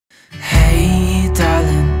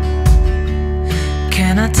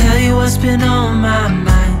tell you what's been on my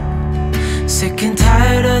mind. Sick and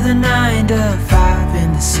tired of the 9 to 5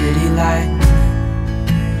 in the city life.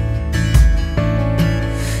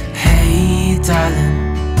 Hey darling,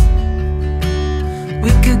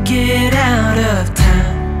 we could get out of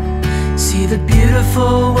town, see the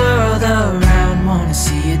beautiful world around, wanna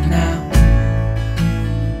see it now.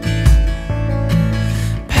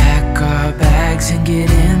 Pack our bags and get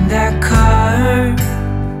in that car,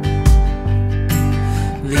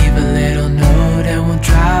 leave a little note and we'll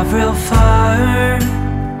drive real far.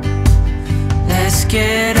 Let's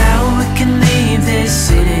get out, we can leave this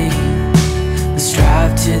city. Let's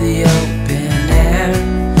drive to the open air.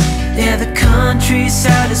 Yeah, the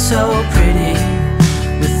countryside is so pretty,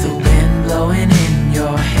 with the wind blowing in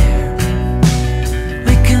your hair.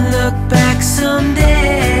 We can look back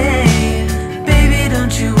someday. Baby,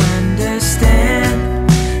 don't you understand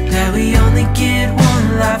that we only get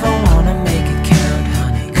one life? I wanna make it count,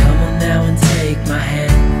 honey. Come on now and take my hand.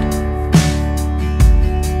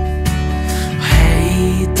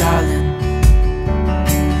 Hey darling,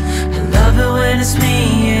 I love it when it's me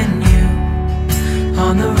and you,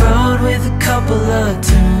 on the road with a couple of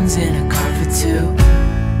tunes in a car for two.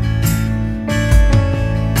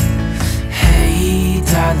 Hey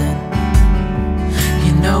darling,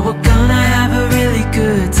 you know we're gonna have a really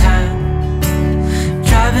good time,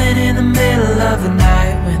 driving in the middle of the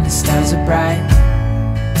night when the stars are bright.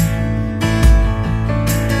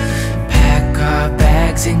 Pack our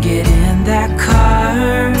bags and get in that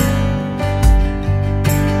car,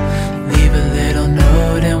 leave a little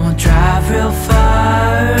note and we'll drive real far.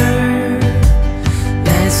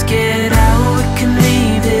 Let's get out, we can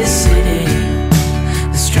leave this city.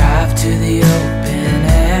 Let's drive to the open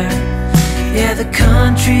air. Yeah, the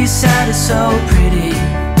countryside is so pretty,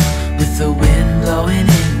 with the wind blowing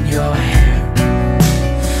in your hair.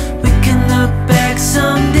 We can look back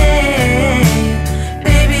someday.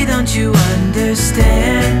 Baby, don't you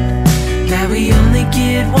understand that we only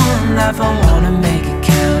get one life? I wanna make it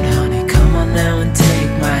count, honey. Come on now and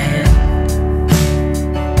take my hand.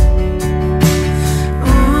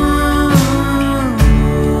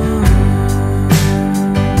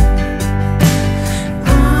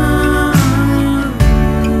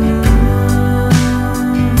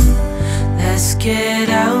 Get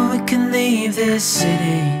out, we can leave this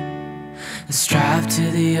city. Let's drive to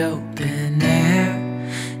the open air.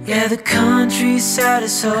 Yeah, the countryside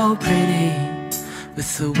is so pretty,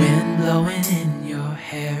 with the wind blowing in your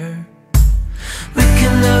hair. We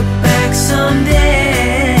can look back some